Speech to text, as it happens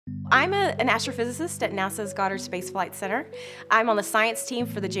I'm an astrophysicist at NASA's Goddard Space Flight Center. I'm on the science team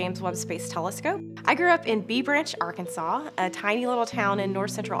for the James Webb Space Telescope. I grew up in Bee Branch, Arkansas, a tiny little town in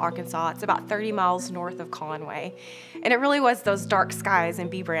north central Arkansas. It's about 30 miles north of Conway. And it really was those dark skies in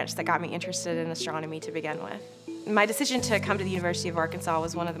Bee Branch that got me interested in astronomy to begin with. My decision to come to the University of Arkansas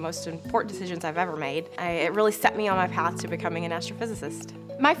was one of the most important decisions I've ever made. It really set me on my path to becoming an astrophysicist.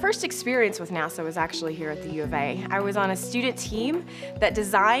 My first experience with NASA was actually here at the U of A. I was on a student team that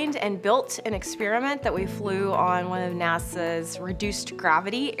designed and built an experiment that we flew on one of NASA's reduced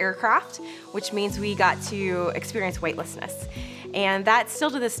gravity aircraft, which means we got to experience weightlessness. And that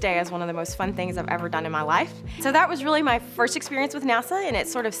still to this day is one of the most fun things I've ever done in my life. So that was really my first experience with NASA, and it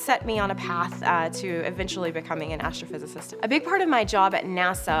sort of set me on a path to eventually becoming an astrophysicist. A big part of my job at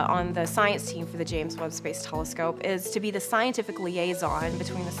NASA on the science team for the James Webb Space Telescope is to be the scientific liaison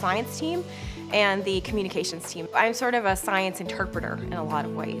between the science team and the communications team. I'm sort of a science interpreter in a lot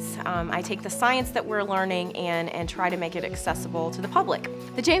of ways. I take the science that we're learning and try to make it accessible to the public.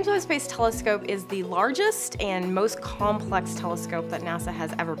 The James Webb Space Telescope is the largest and most complex telescope that NASA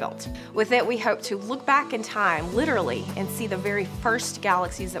has ever built. With it, we hope to look back in time, literally, and see the very first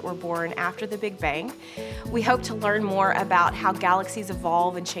galaxies that were born after the Big Bang. We hope to learn more about how galaxies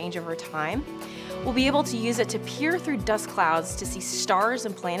evolve and change over time. We'll be able to use it to peer through dust clouds to see stars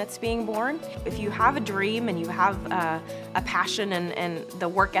and planets being born. If you have a dream and you have a passion and the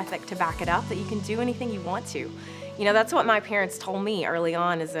work ethic to back it up, that you can do anything you want to. You know, that's what my parents told me early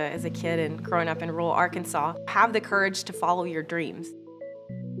on as a kid and growing up in rural Arkansas. Have the courage to follow your dreams.